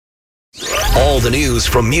All the news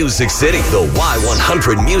from Music City. The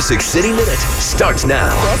Y100 Music City Minute starts now.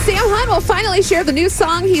 Well, Sam Hunt will finally share the new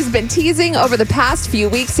song he's been teasing over the past few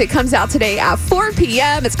weeks. It comes out today at 4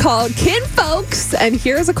 p.m. It's called Kinfolks, and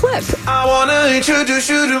here's a clip. I want to introduce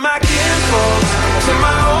you to my kinfolks, to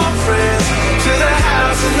my old friends, to the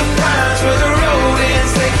house in the pines where the road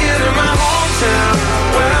ends. Take you to my hometown,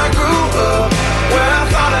 where I grew up, where I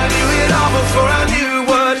thought I knew it all before I knew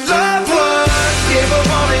what love was. Gave up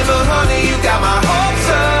on me, but honey, you got my hopes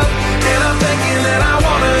up, and I'm thinking that I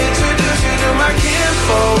want to introduce you to my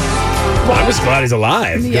kinfolks. I'm just glad he's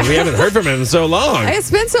alive because we haven't heard from him in so long. It's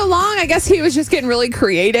been so long. I guess he was just getting really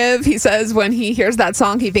creative. He says when he hears that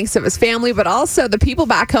song, he thinks of his family, but also the people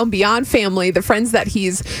back home beyond family, the friends that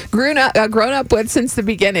he's grown up with since the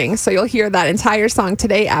beginning. So you'll hear that entire song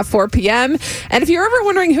today at 4 p.m. And if you're ever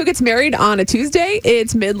wondering who gets married on a Tuesday,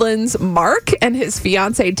 it's Midland's Mark and his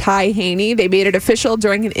fiancee Ty Haney. They made it official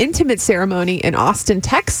during an intimate ceremony in Austin,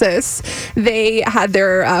 Texas. They had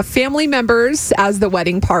their family members as the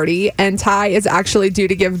wedding party, and Ty is actually due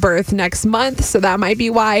to give birth next month, so that might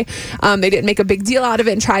be why they didn't make a big deal out of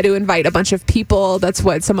it and try to invite a bunch of people. That's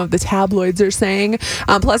what some of the tabloids are saying.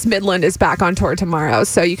 Plus, Midland is back on tour tomorrow,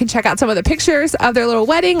 so you can check out some of the pictures of their little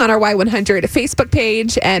wedding on our Y100 Facebook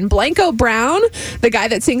page. And Blanco Brown, the guy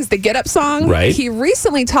that sings the Get Up song, right, he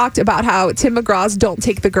recently talked about how Tim McGraw's Don't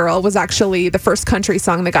Take the Girl was actually the first country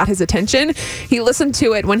song that got his attention. He listened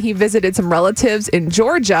to it when he visited some relatives in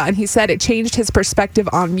Georgia, and he said it changed his perspective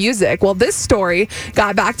on music. Well, this story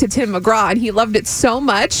got back to Tim McGraw, and he loved it so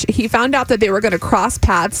much, he found out that they were going to cross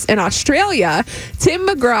paths in Australia. Tim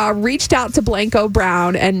McGraw reached out to Blanco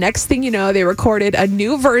Brown, and next thing you know, they recorded a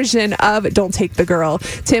new version of Don't Take the Girl.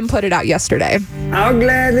 Tim put it out yesterday. I'll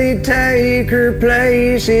gladly take her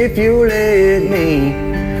place if you let me.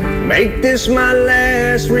 Make this my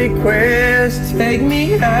last request. Take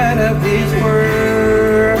me out of this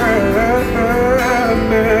world.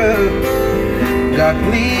 God,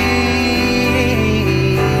 please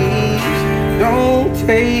don't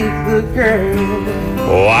take the girl.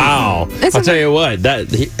 Wow. I'll tell you what,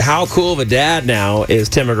 how cool of a dad now is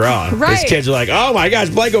Tim McGraw. Right. His kids are like, oh my gosh,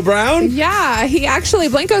 Blanco Brown? Yeah,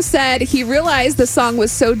 Blanco said he realized the song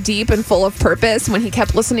was so deep and full of purpose when he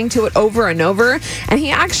kept listening to it over and over. And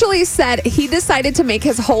he actually said he decided to make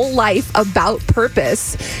his whole life about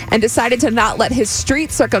purpose and decided to not let his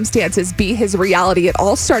street circumstances be his reality. It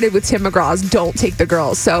all started with Tim McGraw's Don't Take the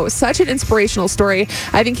Girl. So such an inspirational story.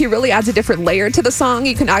 I think he really adds a different layer to the song.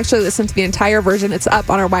 You can actually listen to the entire version. It's up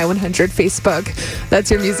on our Y100 Facebook. That's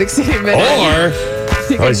your Music City Minute. Or,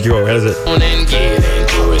 let's go. What is it?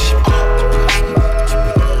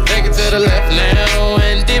 Take it to the left now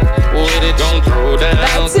and dip with it. Don't throw down.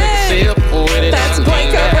 That's it. That's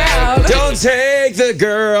Blanco Brown. Don't take the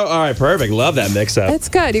girl. All right, perfect. Love that mix-up. It's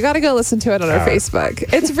good. You got to go listen to it on our Facebook.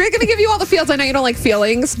 It's really going to give you all the feels. I know you don't like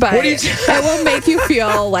feelings, but it will make you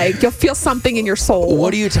feel like you'll feel something in your soul.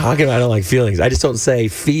 What are you talking about? I don't like feelings. I just don't say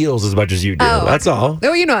feels as much as you do. That's all.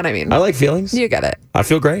 Oh, you know what I mean. I like feelings. You get it. I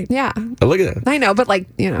feel great. Yeah. Look at it. I know, but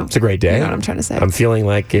it's a great day. You know what I'm trying to say. I'm feeling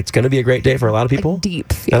like it's going to be a great day for a lot of people. Like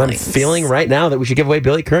deep feelings. And I'm feeling right now that we should give away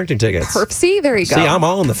Billy Currington tickets. See, there you go. See, I'm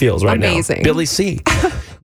all in the feels right now. Amazing. Billy C.